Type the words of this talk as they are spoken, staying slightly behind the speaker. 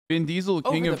Vin Diesel,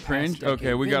 king of cringe.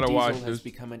 Okay, we gotta watch this. Has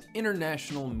become an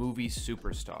international movie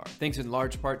superstar, thanks in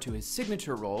large part to his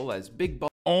signature role as Big Boss.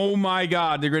 Oh my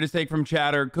God, the greatest take from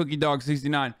chatter, Cookie Dog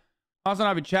 69.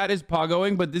 HasanAbi, chat is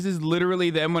pogoing, but this is literally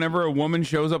them whenever a woman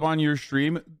shows up on your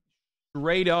stream.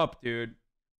 Straight up, dude.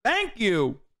 Thank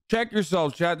you. Check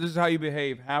yourself, chat. This is how you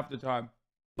behave half the time.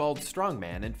 Bald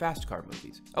strongman in fast car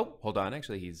movies. Oh, hold on.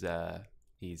 Actually, he's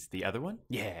the other one?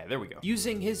 Yeah, there we go.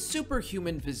 Using his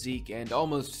superhuman physique and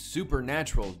almost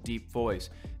supernatural deep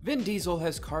voice, Vin Diesel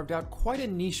has carved out quite a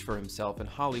niche for himself in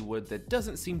Hollywood that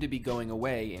doesn't seem to be going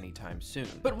away anytime soon.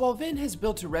 But while Vin has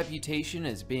built a reputation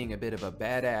as being a bit of a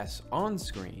badass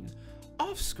on-screen,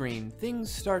 off-screen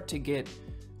things start to get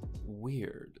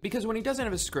weird. Because when he doesn't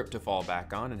have a script to fall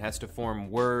back on and has to form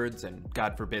words and,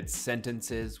 God forbid,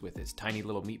 sentences with his tiny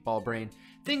little meatball brain,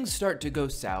 things start to go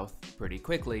south pretty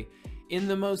quickly in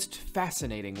the most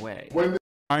fascinating way.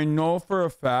 I know for a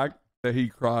fact that he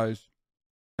cries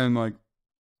and like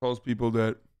tells people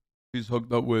that he's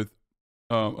hooked up with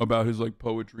about his like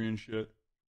poetry and shit.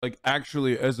 Like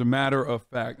actually, as a matter of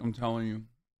fact, I'm telling you,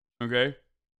 okay,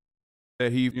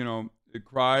 that he, you know, it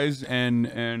cries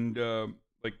and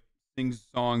like sings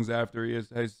songs after he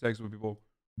has sex with people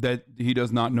that he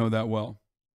does not know that well.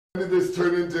 When did this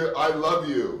turn into I love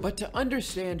you? But to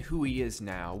understand who he is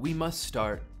now, we must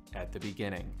start at the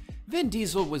beginning. Vin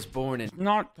Diesel was born in...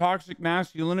 Not toxic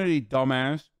masculinity,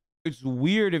 dumbass. It's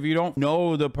weird if you don't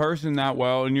know the person that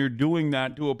well and you're doing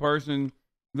that to a person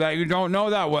that you don't know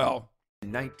that well.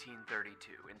 In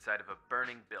 1932, inside of a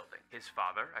burning building, his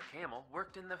father, a camel,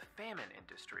 worked in the famine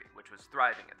industry, which was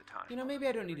thriving at the time. You know, maybe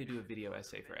I don't need to do a video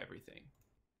essay for everything.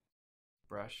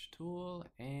 Brush tool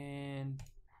and...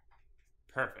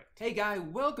 perfect. Hey guy,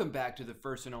 welcome back to the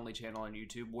first and only channel on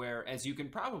YouTube where, as you can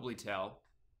probably tell,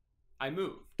 I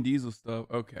moved. Diesel stuff,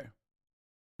 okay.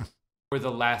 Or the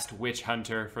last witch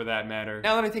hunter, for that matter.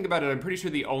 Now that I think about it, I'm pretty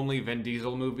sure the only Vin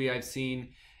Diesel movie I've seen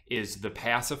is The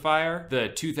Pacifier, the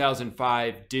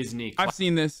 2005 Disney... I've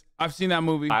seen this. I've seen that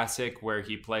movie. Classic where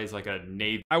he plays like a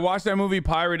Navy... I watched that movie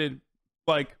pirated.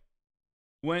 Like,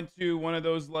 went to one of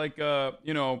those like,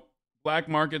 you know, black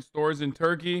market stores in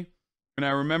Turkey. And I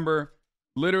remember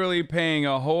literally paying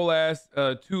a whole ass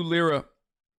 2 lira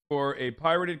for a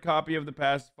pirated copy of The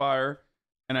Pacifier,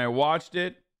 and I watched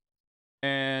it,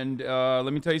 and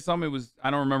let me tell you something, it was, I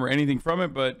don't remember anything from it,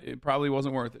 but it probably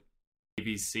wasn't worth it.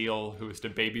 Navy SEAL who was to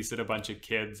babysit a bunch of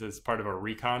kids as part of a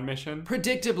recon mission.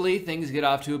 Predictably, things get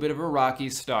off to a bit of a rocky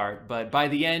start, but by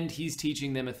the end, he's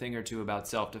teaching them a thing or two about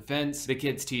self-defense. The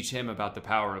kids teach him about the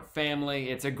power of family.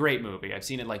 It's a great movie. I've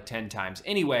seen it like 10 times.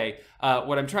 Anyway,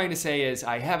 what I'm trying to say is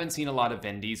I haven't seen a lot of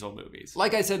Vin Diesel movies.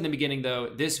 Like I said in the beginning though,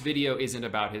 this video isn't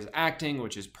about his acting,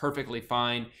 which is perfectly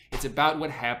fine. It's about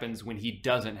what happens when he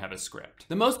doesn't have a script.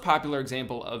 The most popular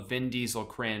example of Vin Diesel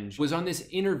cringe was on this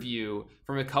interview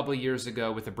from a couple years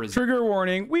ago with a Brazilian... Trigger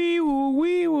warning, wee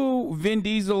woo, Vin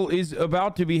Diesel is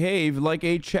about to behave like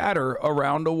a chatter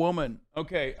around a woman.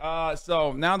 Okay,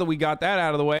 so now that we got that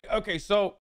out of the way, okay,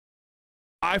 so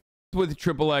I with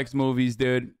XXX movies,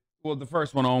 dude. Well, the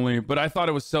first one only, but I thought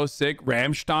it was so sick.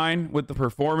 Rammstein with the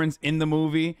performance in the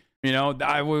movie. You know,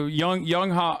 I was young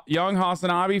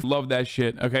HasanAbi, loved that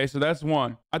shit. Okay, so that's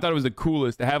one. I thought it was the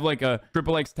coolest to have like a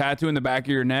XXX tattoo in the back of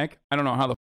your neck. I don't know how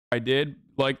the I did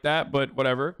like that, but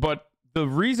whatever. But the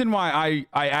reason why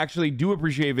I actually do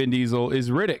appreciate Vin Diesel is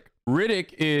Riddick.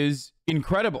 Riddick is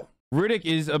incredible. Riddick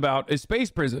is about a space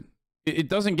prison. It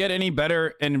doesn't get any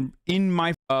better and in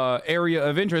my area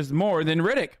of interest more than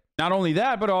Riddick. Not only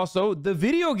that, but also the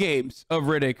video games of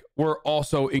Riddick were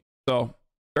also so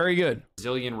very good.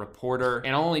 Brazilian reporter,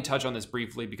 and I'll only touch on this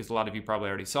briefly because a lot of you probably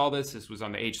already saw this. This was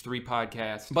on the H3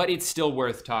 podcast, but it's still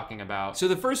worth talking about. So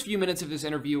the first few minutes of this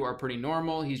interview are pretty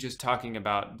normal. He's just talking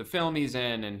about the film he's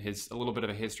in and a little bit of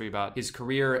a history about his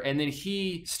career. And then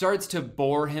he starts to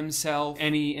bore himself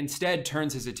and he instead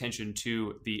turns his attention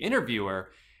to the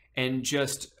interviewer and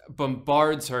just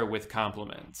bombards her with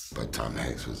compliments. But Tom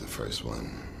Hanks was the first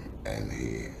one, and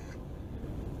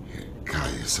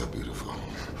God, you're so beautiful.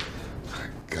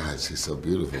 God, she's so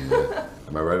beautiful, man.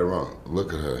 Am I right or wrong?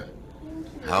 Look at her.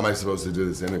 How am I supposed to do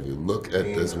this interview? Look at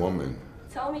this woman.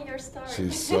 Tell me your story.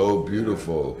 She's so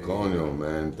beautiful. Coño,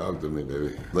 man. Talk to me,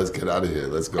 baby. Let's get out of here.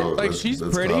 Let's go. Like, let's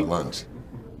pretty. Go have lunch.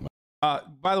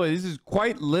 By the way, this is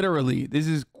quite literally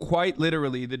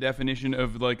the definition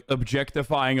of like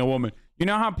objectifying a woman. You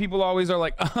know how people always are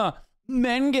like,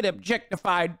 men get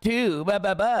objectified too, blah,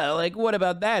 blah, blah. Like, what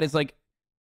about that? It's like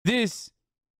this,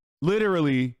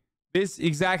 literally, this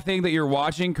exact thing that you're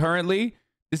watching currently,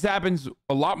 this happens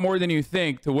a lot more than you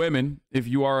think to women if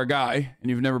you are a guy and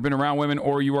you've never been around women,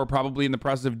 or you are probably in the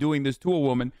process of doing this to a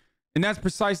woman. And that's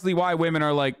precisely why women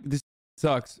are like, this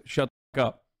sucks. Shut the fuck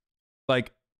up.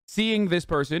 Like, seeing this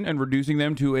person and reducing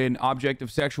them to an object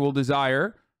of sexual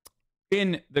desire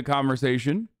in the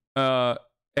conversation,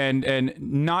 and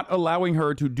not allowing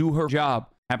her to do her job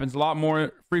happens a lot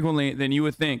more frequently than you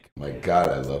would think. My God,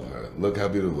 I love her. Look how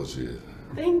beautiful she is.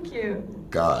 Thank you.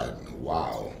 God,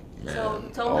 wow. Man.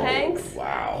 So, Tom Hanks?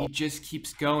 Wow. He just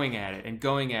keeps going at it and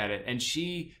going at it. And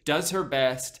she does her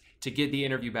best to get the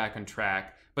interview back on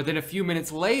track. But then a few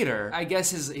minutes later, I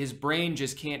guess his brain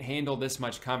just can't handle this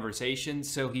much conversation.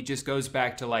 So he just goes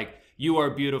back to like, you are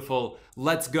beautiful.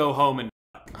 Let's go home and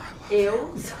I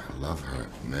love her.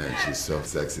 Man, she's so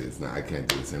sexy. It's not, I can't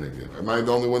do this interview. Am I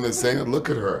the only one that's saying it? Look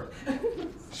at her.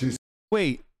 She's...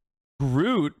 Wait,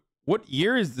 Groot? What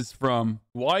year is this from?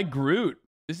 Why Groot?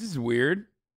 This is weird.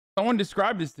 Someone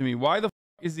described this to me. Why the f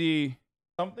is he...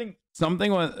 Something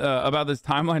about this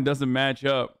timeline doesn't match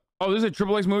up. Oh, there's a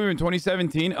Triple X movie in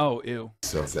 2017? Oh, ew.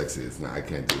 So sexy. It's not, I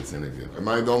can't do this interview. Am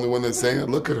I the only one that's saying it?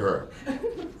 Look at her.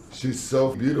 She's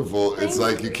so beautiful. It's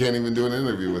like you can't even do an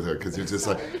interview with her because you're just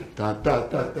like, da, da,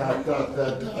 da, da, da,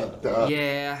 da, da, da.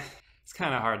 Yeah, it's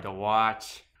kind of hard to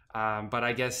watch. But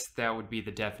I guess that would be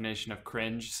the definition of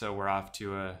cringe, so we're off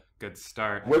to a good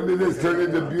start. When did this turn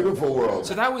into Beautiful World?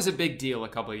 So that was a big deal a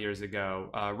couple of years ago,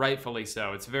 rightfully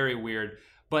so. It's very weird,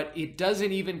 but it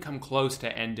doesn't even come close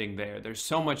to ending there. There's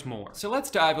so much more. So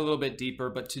let's dive a little bit deeper,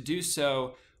 but to do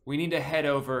so, we need to head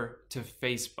over to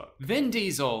Facebook. Vin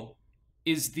Diesel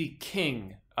is the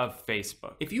king of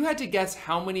Facebook. If you had to guess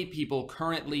how many people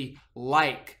currently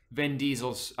like Vin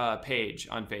Diesel's page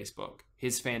on Facebook,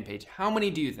 his fan page, how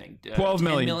many do you think? 12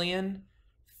 million. 10 million?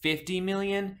 50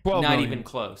 million? 12 Not million. even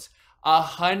close.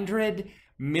 100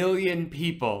 million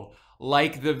people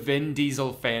like the Vin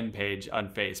Diesel fan page on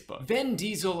Facebook. Vin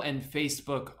Diesel and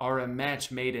Facebook are a match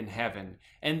made in heaven.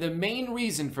 And the main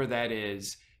reason for that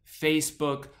is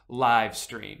Facebook live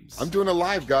streams. I'm doing a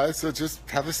live, guys, so just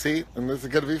have a seat and this is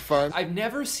gonna be fun. I've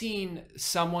never seen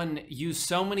someone use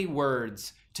so many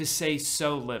words to say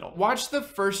so little. Watch the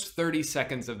first 30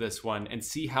 seconds of this one and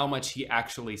see how much he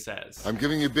actually says. I'm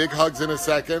giving you big hugs in a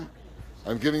second.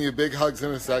 I'm giving you big hugs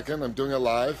in a second. I'm doing it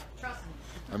live.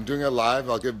 I'm doing it live.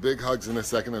 I'll give big hugs in a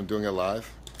second. I'm doing it live.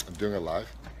 I'm doing it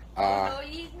live.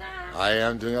 I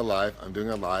am doing it live. I'm doing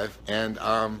it live. And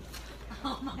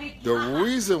Oh my God. the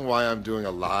reason why I'm doing it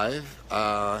live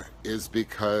is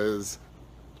because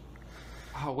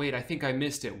Oh wait, I think I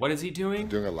missed it. What is he doing? I'm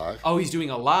doing it live. Oh, he's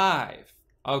doing a live.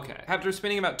 Okay. After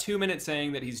spending about 2 minutes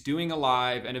saying that he's doing a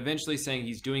live and eventually saying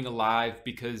he's doing a live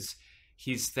because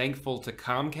he's thankful to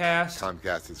Comcast.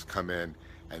 Comcast has come in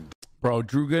and Bro,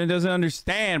 Drew Gooden doesn't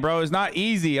understand, bro. It's not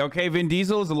easy, okay? Vin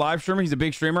Diesel is a live streamer. He's a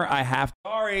big streamer. I have...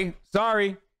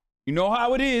 Sorry. You know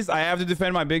how it is. I have to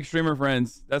defend my big streamer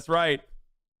friends. That's right.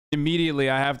 Immediately,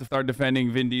 I have to start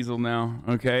defending Vin Diesel now,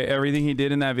 okay? Everything he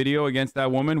did in that video against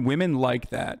that woman, women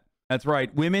like that. That's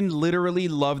right. Women literally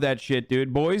love that shit,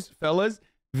 dude. Boys, fellas,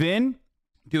 Vin,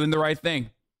 doing the right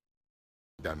thing.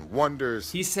 done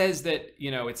wonders. He says that,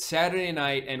 you know, it's Saturday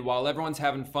night, and while everyone's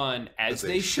having fun, as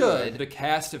they should, the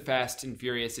cast of Fast and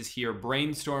Furious is here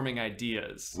brainstorming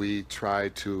ideas. We try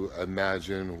to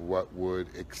imagine what would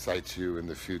excite you in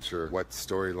the future, what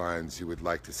storylines you would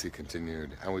like to see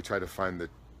continued, and we try to find the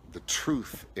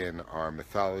truth in our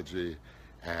mythology,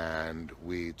 and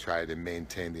we try to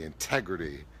maintain the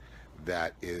integrity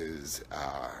that is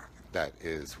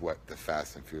what the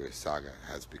Fast and Furious saga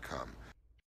has become.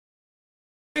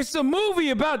 It's a movie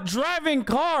about driving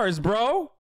cars,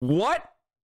 bro. What?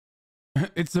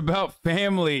 It's about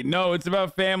family. No, it's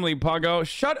about family, Puggo.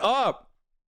 Shut up,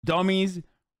 dummies.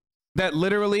 That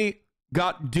literally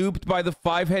got duped by the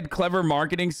 5-head clever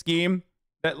marketing scheme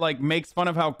that like makes fun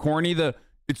of how corny the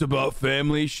it's about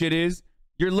family shit is.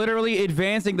 You're literally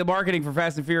advancing the marketing for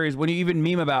Fast and Furious when you even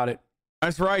meme about it.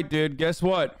 That's right, dude. Guess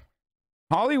what?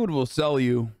 Hollywood will sell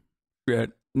you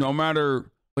shit, no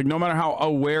matter how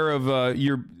aware of aware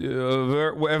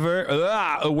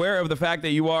of the fact that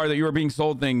you are being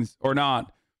sold things or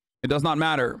not. It does not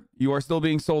matter. You are still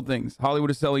being sold things.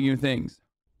 Hollywood is selling you things.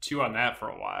 Chew on that for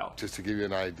a while. Just to give you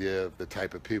an idea of the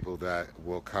type of people that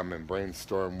will come and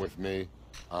brainstorm with me.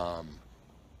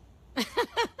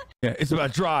 Yeah, it's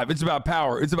about drive. It's about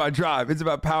power. It's about drive. It's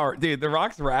about power. Dude, The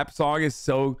Rock's rap song is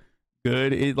so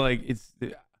good.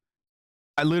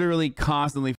 I literally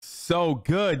constantly so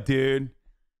good, dude.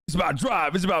 It's about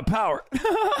drive. It's about power.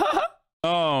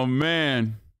 Oh,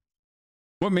 man.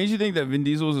 What made you think that Vin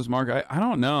Diesel was a smart guy? I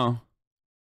don't know.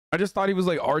 I just thought he was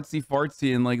like artsy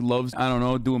fartsy and like loves, I don't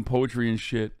know, doing poetry and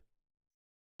shit.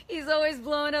 He's always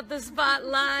blowing up the spot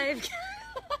live.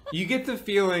 You get the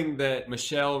feeling that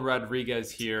Michelle Rodriguez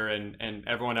here and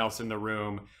everyone else in the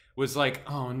room was like,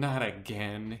 oh, not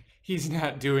again. He's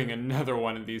not doing another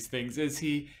one of these things, is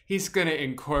he? He's gonna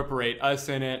incorporate us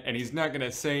in it, and he's not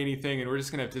gonna say anything, and we're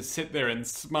just gonna have to sit there and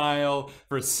smile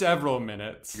for several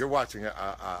minutes. You're watching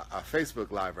a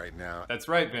Facebook Live right now. That's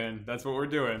right, Vin. That's what we're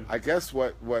doing. I guess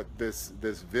what this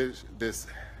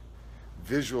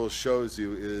visual shows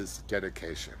you is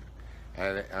dedication,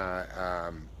 and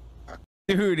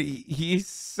Dude, he's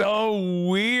so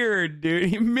weird, dude.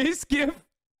 He misgift.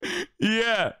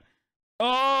 Yeah.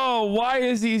 Oh, why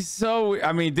is he so?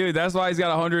 I mean, dude, that's why he's got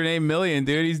 108 million,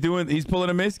 dude. He's pulling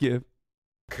a misgift.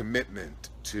 commitment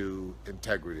to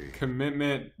integrity.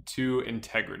 Commitment to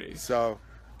integrity. So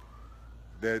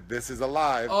this is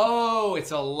alive. Oh,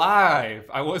 it's alive.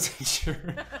 I wasn't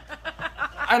sure.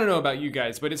 I don't know about you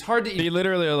guys, but it's hard to They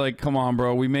literally are like, come on,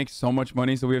 bro. We make so much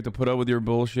money, so we have to put up with your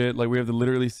bullshit. Like, we have to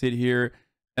literally sit here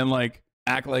and, like,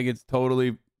 act like it's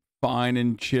totally fine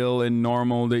and chill and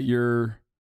normal that you're,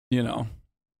 you know,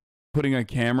 putting a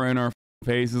camera in our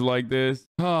faces like this.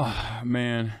 Oh,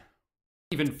 man.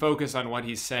 even focus on what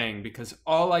he's saying because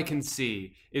all I can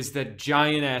see is that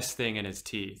giant ass thing in his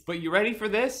teeth. But you ready for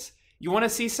this? You want to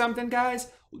see something, guys?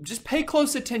 Just pay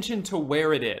close attention to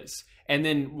where it is and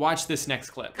then watch this next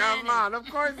clip. Come on, of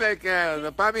course they can.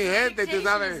 The Bobby Head, they do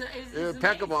something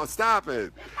impeccable. Stop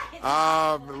it.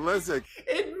 Listen.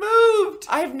 It moved!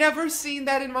 I've never seen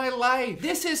that in my life.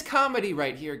 This is comedy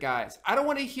right here, guys. I don't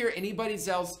want to hear anybody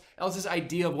else's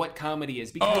idea of what comedy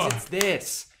is because it's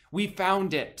this. We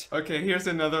found it. Okay, here's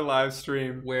another live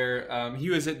stream where he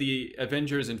was at the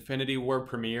Avengers Infinity War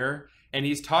premiere and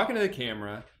he's talking to the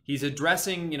camera. He's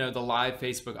addressing, you know, the live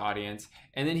Facebook audience,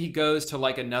 and then he goes to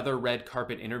like another red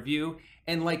carpet interview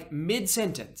and like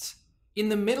mid-sentence, in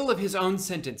the middle of his own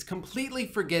sentence, completely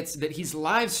forgets that he's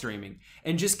live streaming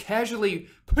and just casually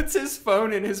puts his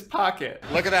phone in his pocket.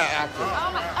 Look at that accent.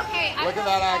 Oh my, okay. Look at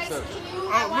that accent.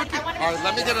 All right,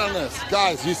 let me get on this.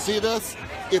 Guys, you see this?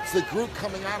 It's the Groot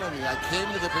coming out on me. I came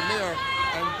to the premiere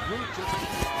and Groot just...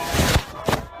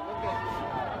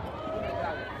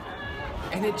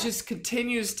 And it just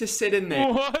continues to sit in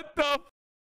there. What the?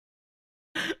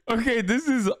 Okay, this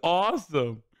is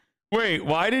awesome. Wait,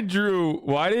 why did Drew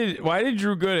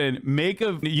Gooden make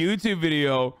a YouTube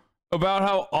video about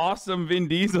how awesome Vin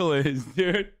Diesel is,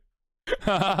 dude?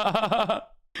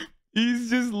 He's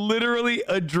just literally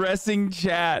addressing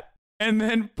chat and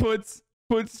then puts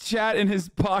chat in his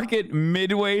pocket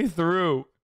midway through.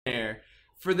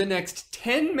 For the next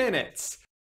 10 minutes.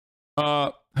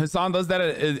 Hasan does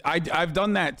that. I've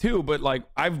done that too, but like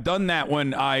I've done that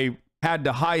when I had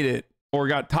to hide it or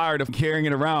got tired of carrying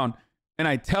it around, and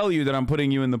I tell you that I'm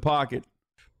putting you in the pocket.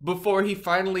 Before he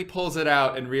finally pulls it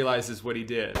out and realizes what he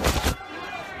did.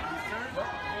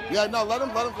 Yeah, no, let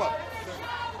him go.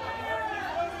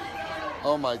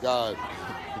 Oh my God.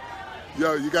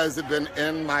 Yo, you guys have been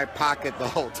in my pocket the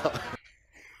whole time.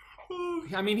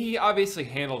 I mean, he obviously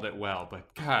handled it well,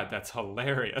 but God, that's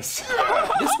hilarious.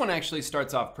 This one actually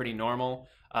starts off pretty normal,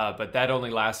 but that only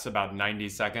lasts about 90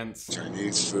 seconds.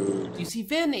 Chinese food. You see,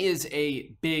 Vin is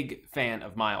a big fan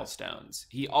of milestones.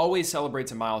 He always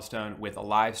celebrates a milestone with a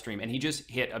live stream, and he just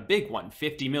hit a big one,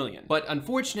 50 million. But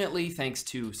unfortunately, thanks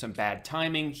to some bad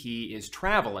timing, he is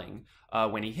traveling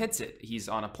when he hits it. He's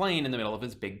on a plane in the middle of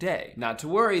his big day. Not to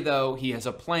worry, though, he has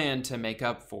a plan to make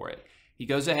up for it. He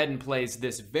goes ahead and plays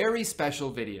this very special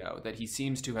video that he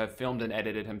seems to have filmed and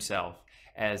edited himself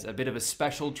as a bit of a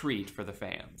special treat for the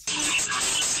fans.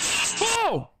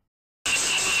 Whoa!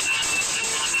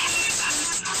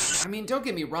 I mean, don't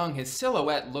get me wrong, his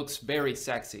silhouette looks very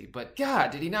sexy, but God,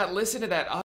 did he not listen to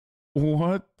that?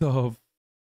 What the?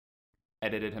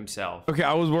 Edited himself. Okay,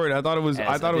 I was worried. I thought it was a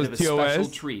TOS. Special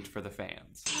treat for the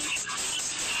fans.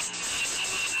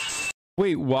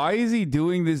 Wait, why is he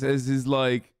doing this as his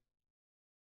like?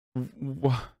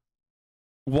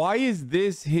 Why is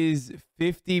this his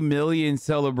 50 million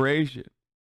celebration?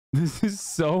 This is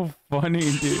so funny,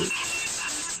 dude.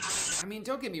 I mean,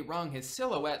 don't get me wrong, his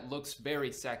silhouette looks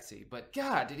very sexy, but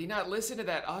God, did he not listen to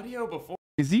that audio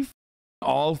Is he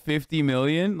all 50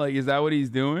 million? Like, is that what he's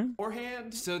doing?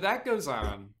 beforehand? So that goes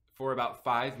on for about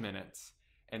 5 minutes,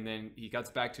 and then he gets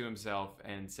back to himself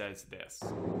and says this.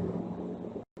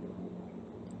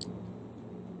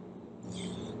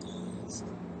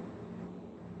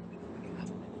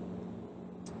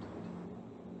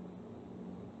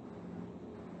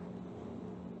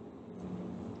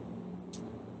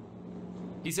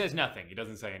 He says nothing. He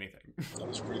doesn't say anything. That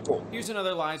was pretty cool. Here's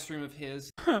another live stream of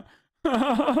his.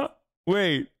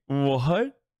 Wait,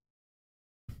 what?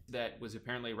 that was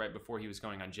apparently right before he was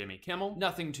going on Jimmy Kimmel.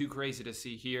 Nothing too crazy to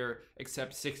see here,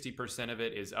 except 60% of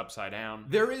it is upside down.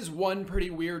 There is one pretty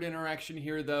weird interaction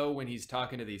here though, when he's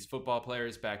talking to these football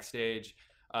players backstage.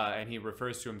 And he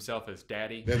refers to himself as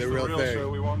Daddy. They're the real thing. Show.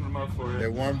 We warmed them up for you. They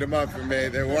warmed them up for me.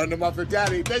 They warmed them up for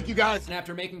Daddy. Thank you, guys. And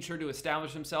after making sure to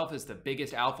establish himself as the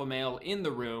biggest alpha male in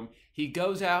the room, he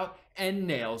goes out and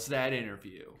nails that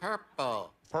interview.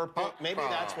 Purple. Purple. Maybe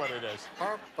that's what it is.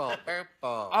 Purple.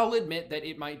 Purple. I'll admit that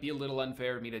it might be a little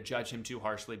unfair of me to judge him too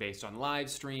harshly based on live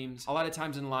streams. A lot of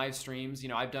times in live streams, you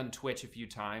know, I've done Twitch a few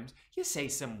times, you say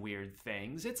some weird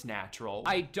things, it's natural.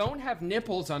 I don't have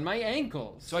nipples on my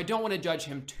ankles, so I don't want to judge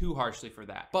him too harshly for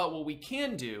that. But what we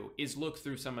can do is look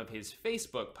through some of his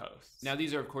Facebook posts. Now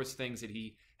these are of course things that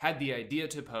he had the idea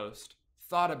to post,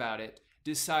 thought about it,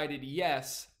 decided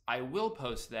yes, I will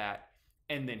post that,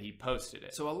 and then he posted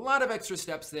it. So a lot of extra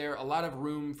steps there, a lot of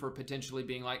room for potentially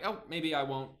being like, oh, maybe I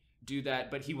won't do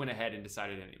that, but he went ahead and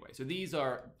decided anyway. So these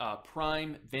are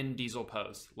prime Vin Diesel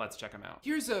posts. Let's check them out.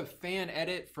 Here's a fan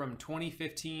edit from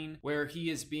 2015 where he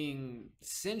is being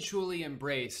sensually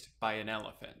embraced by an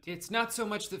elephant. It's not so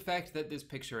much the fact that this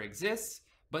picture exists,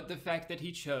 but the fact that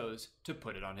he chose to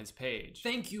put it on his page.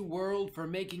 Thank you, world, for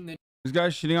making the— This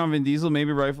guy's shitting on Vin Diesel,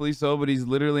 maybe rightfully so, but he's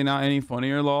literally not any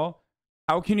funnier, lol.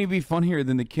 How can you be funnier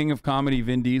than the king of comedy,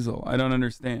 Vin Diesel? I don't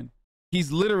understand.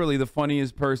 He's literally the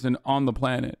funniest person on the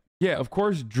planet. Yeah, of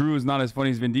course Drew is not as funny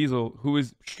as Vin Diesel, who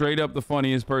is straight up the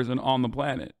funniest person on the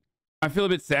planet. I feel a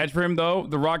bit sad for him, though.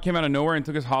 The Rock came out of nowhere and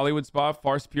took his Hollywood spot,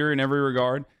 farce pure in every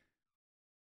regard.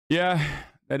 Yeah,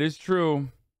 that is true.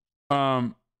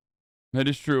 That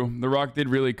is true. The Rock did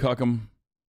really cuck him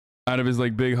out of his,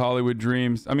 like, big Hollywood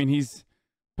dreams. I mean, he's...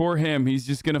 Poor him. He's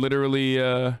just gonna literally,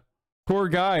 poor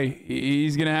guy.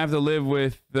 He's gonna have to live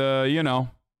with, you know,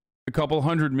 a couple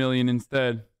 $100 million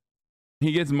instead.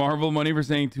 He gets Marvel money for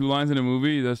saying 2 lines in a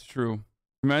movie. That's true.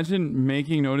 Imagine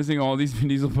noticing all these Vin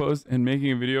Diesel posts and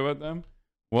making a video about them.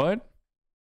 What?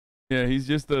 Yeah, he's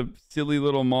just a silly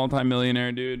little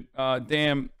multi-millionaire dude.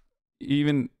 Damn.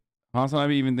 Even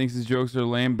HasanAbi even thinks his jokes are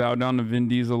lame. Bow down to Vin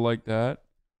Diesel like that.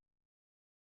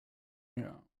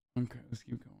 Yeah. Okay, let's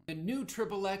keep going. The new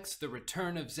XXX, The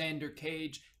Return of Xander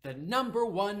Cage, the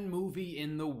 #1 movie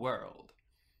in the world,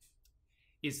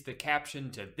 is the caption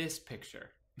to this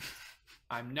picture.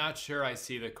 I'm not sure I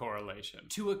see the correlation.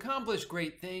 To accomplish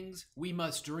great things, we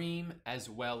must dream as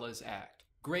well as act.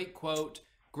 Great quote,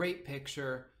 great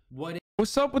picture.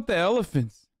 What's up with the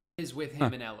elephants? Is with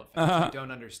him and elephants? I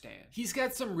don't understand. He's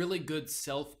got some really good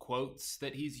self-quotes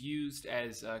that he's used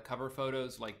as cover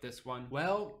photos, like this one.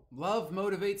 Well, love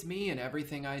motivates me in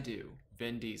everything I do.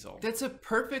 Vin Diesel. That's a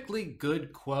perfectly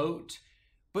good quote,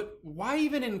 but why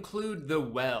even include the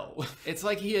well? It's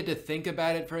like he had to think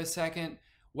about it for a second.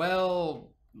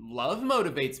 Well, love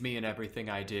motivates me in everything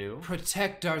I do.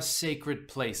 Protect our sacred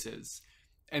places.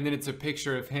 And then it's a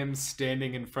picture of him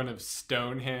standing in front of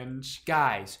Stonehenge.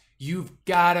 Guys, you've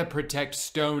gotta protect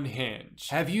Stonehenge.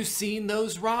 Have you seen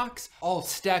those rocks? All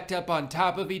stacked up on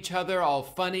top of each other, all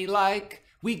funny like?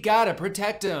 We gotta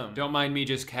protect them. Don't mind me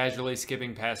just casually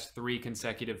skipping past 3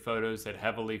 consecutive photos that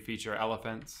heavily feature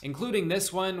elephants, including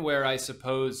this one where I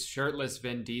suppose shirtless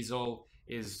Vin Diesel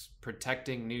is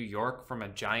protecting New York from a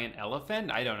giant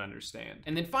elephant? I don't understand.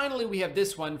 And then finally we have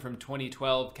this one from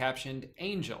 2012 captioned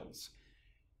Angels.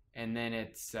 And then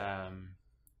it's,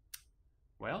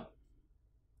 well,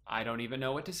 I don't even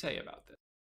know what to say about this.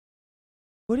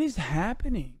 What is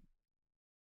happening?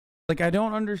 Like, I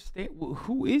don't understand.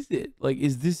 Who is it? Like,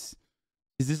 is this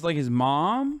like his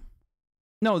mom?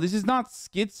 No, this is not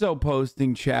schizo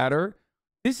posting, chatter.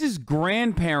 This is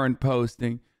grandparent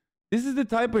posting. This is the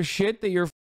type of shit that your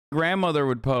grandmother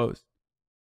would post.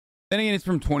 Then again, it's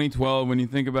from 2012 when you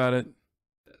think about it.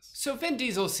 So Vin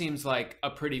Diesel seems like a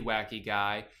pretty wacky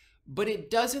guy, but it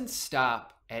doesn't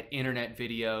stop at internet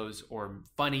videos or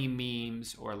funny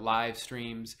memes or live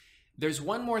streams. There's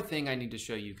one more thing I need to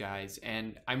show you guys,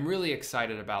 and I'm really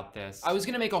excited about this. I was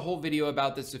gonna make a whole video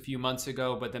about this a few months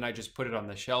ago, but then I just put it on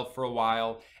the shelf for a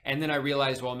while, and then I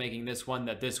realized while making this one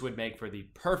that this would make for the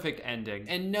perfect ending.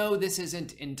 And no, this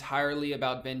isn't entirely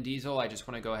about Vin Diesel. I just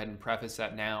wanna go ahead and preface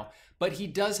that now. But he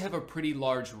does have a pretty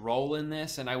large role in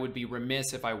this, and I would be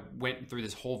remiss if I went through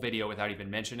this whole video without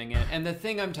even mentioning it. And the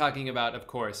thing I'm talking about, of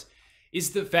course,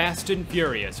 is the Fast and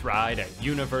Furious ride at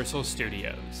Universal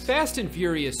Studios. Fast and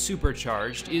Furious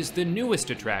Supercharged is the newest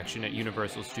attraction at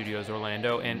Universal Studios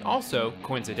Orlando, and also,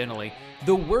 coincidentally,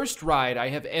 the worst ride I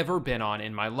have ever been on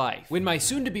in my life. When my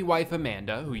soon-to-be wife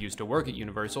Amanda, who used to work at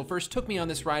Universal, first took me on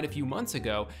this ride a few months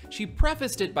ago, she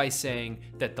prefaced it by saying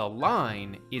that the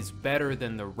line is better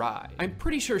than the ride. I'm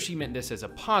pretty sure she meant this as a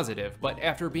positive, but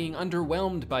after being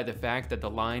underwhelmed by the fact that the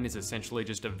line is essentially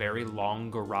just a very long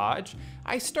garage,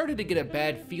 I started to get a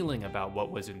bad feeling about what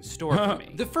was in store for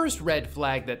me. The first red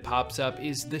flag that pops up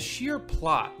is the sheer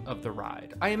plot of the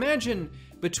ride. I imagine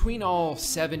between all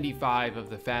 75 of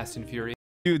the Fast and Furious.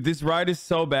 Dude, this ride is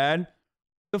so bad.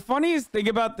 The funniest thing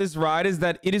about this ride is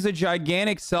that it is a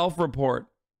gigantic self-report.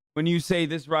 When you say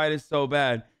this ride is so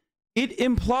bad, it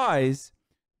implies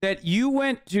that you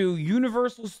went to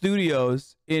Universal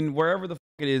Studios in wherever the fuck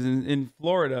it is in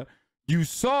Florida. You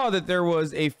saw that there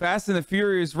was a Fast and the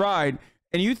Furious ride,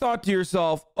 and you thought to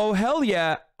yourself, oh, hell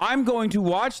yeah, I'm going to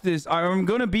watch this. I'm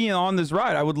going to be on this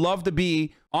ride. I would love to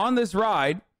be on this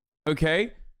ride.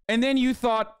 Okay. And then you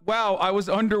thought, wow, I was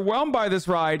underwhelmed by this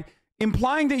ride,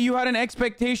 implying that you had an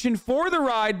expectation for the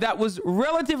ride that was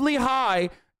relatively high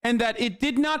and that it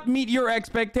did not meet your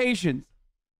expectations.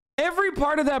 Every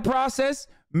part of that process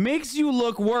makes you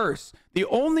look worse. The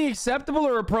only acceptable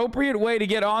or appropriate way to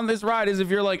get on this ride is if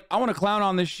you're like, I want to clown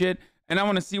on this shit and I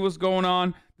want to see what's going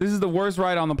on. This is the worst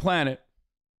ride on the planet.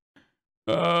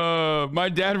 My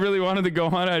dad really wanted to go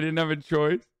on. I didn't have a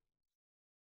choice.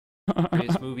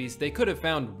 Movies, they could have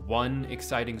found one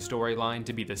exciting storyline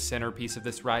to be the centerpiece of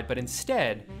this ride, but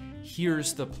instead,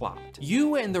 here's the plot.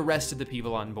 You and the rest of the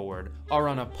people on board are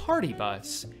on a party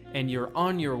bus, and you're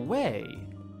on your way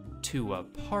to a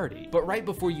party. But right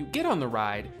before you get on the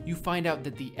ride, you find out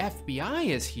that the FBI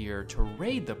is here to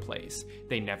raid the place.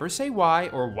 They never say why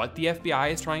or what the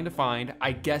FBI is trying to find.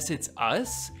 I guess it's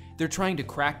us? They're trying to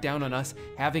crack down on us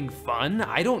having fun?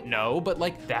 I don't know, but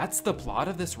like, that's the plot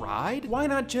of this ride? Why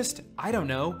not just, I don't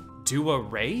know, do a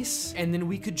race? And then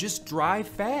we could just drive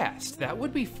fast. That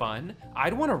would be fun.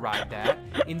 I'd want to ride that.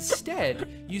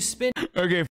 Instead, you spend—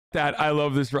 Okay, that. I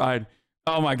love this ride.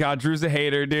 Oh my God, Drew's a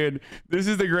hater, dude. This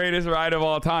is the greatest ride of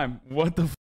all time. What the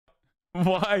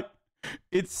why?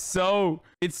 It's so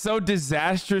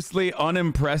disastrously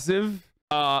unimpressive.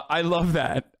 I love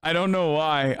that. I don't know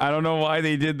why. I don't know why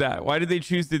they did that. Why did they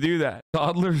choose to do that?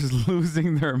 Toddlers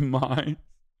losing their mind.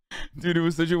 Dude, it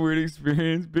was such a weird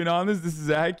experience. Being honest, this is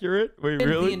accurate. Wait,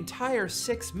 really? The entire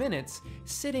 6 minutes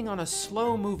sitting on a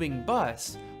slow-moving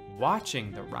bus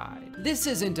watching the ride. This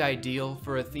isn't ideal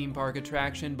for a theme park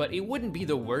attraction, but it wouldn't be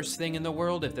the worst thing in the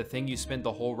world if the thing you spent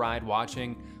the whole ride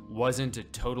watching wasn't a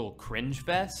total cringe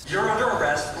fest. You're under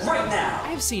arrest right now!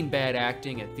 I've seen bad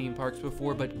acting at theme parks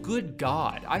before, but good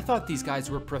God, I thought these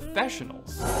guys were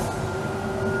professionals.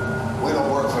 We don't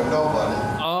work for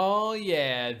nobody. Oh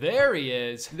yeah, there he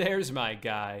is. There's my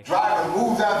guy. Driver,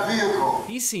 move that vehicle.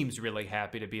 He seems really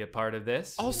happy to be a part of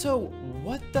this. Also,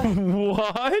 what the—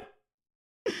 What?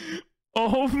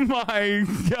 Oh my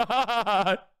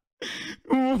God.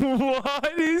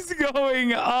 What is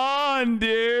going on,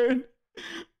 dude?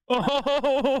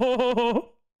 Oh.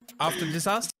 After the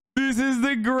disaster? This is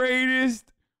the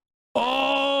greatest.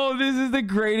 Oh, this is the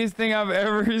greatest thing I've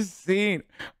ever seen.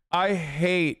 I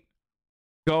hate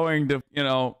going to,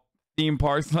 theme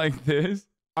parks like this.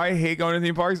 I hate going to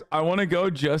theme parks. I want to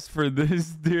go just for this,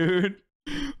 dude.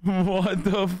 What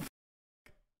the f—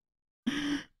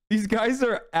 These guys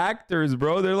are actors,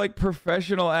 bro. They're like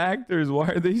professional actors.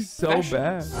 Why are they so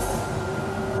bad?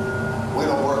 We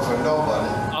don't work for nobody.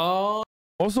 Oh.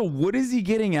 Also, what is he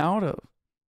getting out of?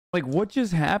 Like, what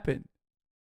just happened?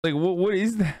 Like, what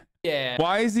is that? Yeah.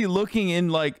 Why is he looking in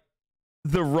like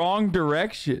the wrong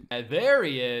direction? There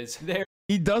he is. There.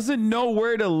 He doesn't know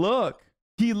where to look.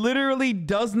 He literally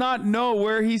does not know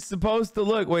where he's supposed to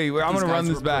look. Wait, I'm gonna run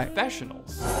this back.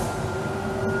 Professionals.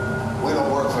 We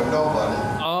don't work for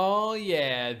nobody. Oh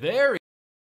yeah, there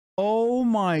Oh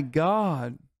my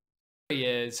God. he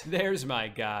is. There's my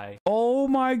guy. Oh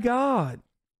my God.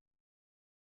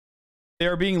 They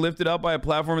are being lifted up by a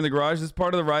platform in the garage. This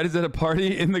part of the ride is at a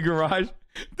party in the garage.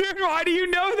 Dude, why do you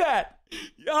know that?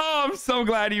 Oh, I'm so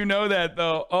glad you know that,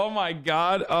 though. Oh my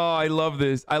God. Oh, I love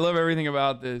this. I love everything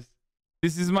about this.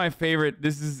 This is my favorite.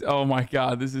 This is, oh my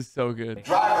God, this is so good.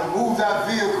 Driver, move that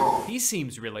vehicle. He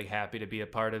seems really happy to be a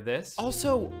part of this.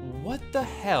 Also, what the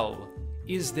hell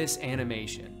is this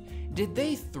animation? Did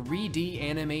they 3D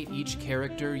animate each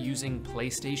character using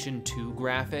PlayStation 2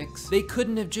 graphics? They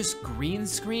couldn't have just green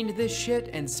screened this shit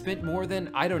and spent more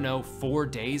than, I don't know, 4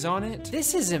 days on it?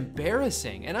 This is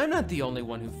embarrassing, and I'm not the only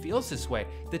one who feels this way.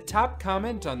 The top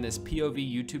comment on this POV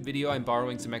YouTube video I'm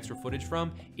borrowing some extra footage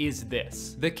from is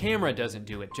this. The camera doesn't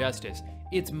do it justice.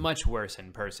 It's much worse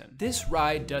in person. This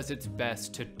ride does its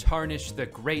best to tarnish the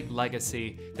great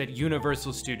legacy that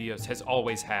Universal Studios has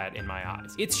always had in my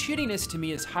eyes. Its shittiness to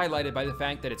me is highlighted by the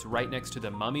fact that it's right next to the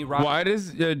Mummy ride. Why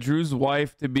does Drew's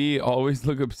wife to be always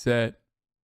look upset?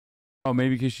 Oh,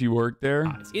 maybe because she worked there?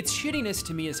 Its shittiness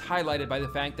to me is highlighted by the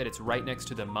fact that it's right next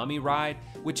to the Mummy ride,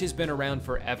 which has been around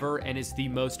forever and is the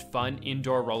most fun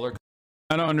indoor roller coaster.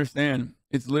 I don't understand.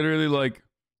 It's literally like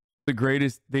the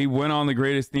greatest, they went on the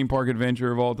greatest theme park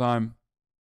adventure of all time.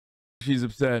 She's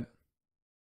upset.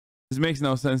 This makes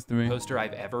no sense to me. Coaster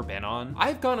I've ever been on.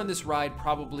 I've gone on this ride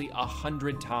probably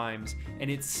 100 times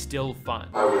and it's still fun.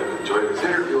 I would have enjoyed this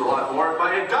interview a lot more if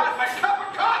I had got my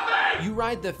cup of coffee! You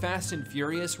ride the Fast and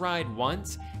Furious ride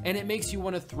once and it makes you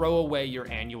want to throw away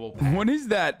your annual pass. What is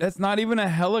that? That's not even a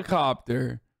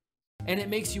helicopter. And it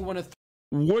makes you want to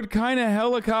what kind of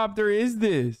helicopter is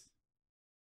this?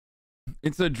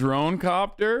 It's a drone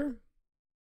copter?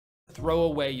 throw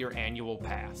away your annual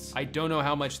pass. I don't know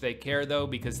how much they care though,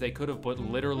 because they could have put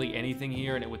literally anything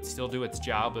here and it would still do its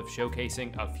job of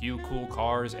showcasing a few cool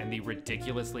cars and the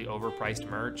ridiculously overpriced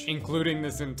merch, including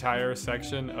this entire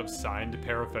section of signed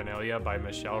paraphernalia by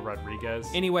Michelle Rodriguez.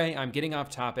 Anyway, I'm getting off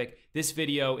topic. This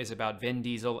video is about Vin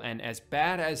Diesel, and as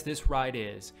bad as this ride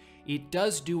is, it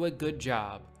does do a good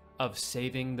job of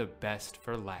saving the best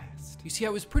for last. You see, I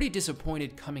was pretty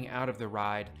disappointed coming out of the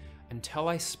ride until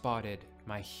I spotted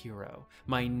my hero,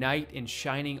 my knight in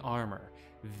shining armor,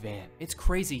 Vin. It's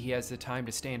crazy he has the time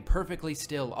to stand perfectly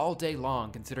still all day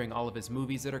long considering all of his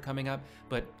movies that are coming up,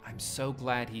 but I'm so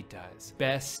glad he does.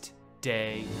 Best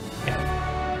day ever.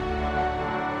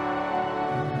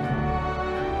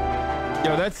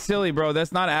 Yo, that's silly, bro.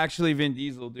 That's not actually Vin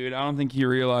Diesel, dude. I don't think he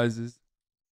realizes.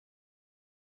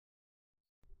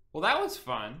 Well, that was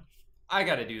fun. I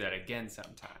gotta do that again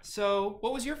sometime. So,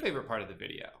 what was your favorite part of the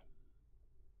video?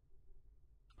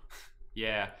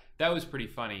 Yeah, that was pretty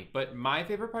funny, but my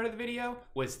favorite part of the video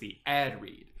was the ad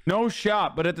read. No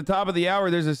shot, but at the top of the hour,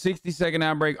 there's a 60-second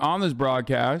ad break on this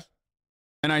broadcast,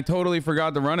 and I totally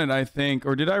forgot to run it, I think.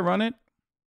 Or did I run it?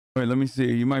 Wait, let me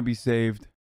see. You might be saved.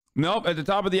 Nope, at the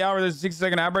top of the hour, there's a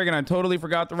 60-second ad break, and I totally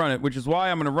forgot to run it, which is why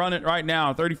I'm going to run it right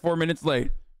now, 34 minutes late.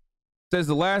 It says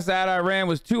the last ad I ran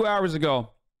was 2 hours ago.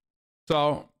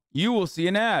 So you will see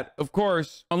an ad, of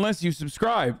course, unless you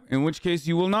subscribe, in which case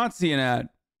you will not see an ad.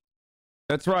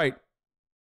 That's right.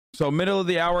 So middle of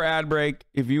the hour ad break.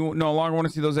 If you no longer want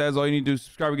to see those ads, all you need to do is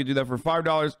subscribe. You can do that for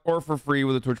 $5 or for free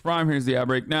with a Twitch Prime. Here's the ad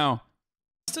break now.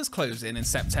 Masters closing in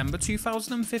September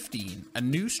 2015. A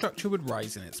new structure would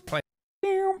rise in its place.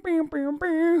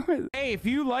 Hey, if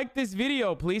you like this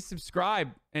video, please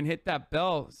subscribe and hit that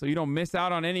bell so you don't miss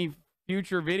out on any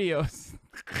future videos.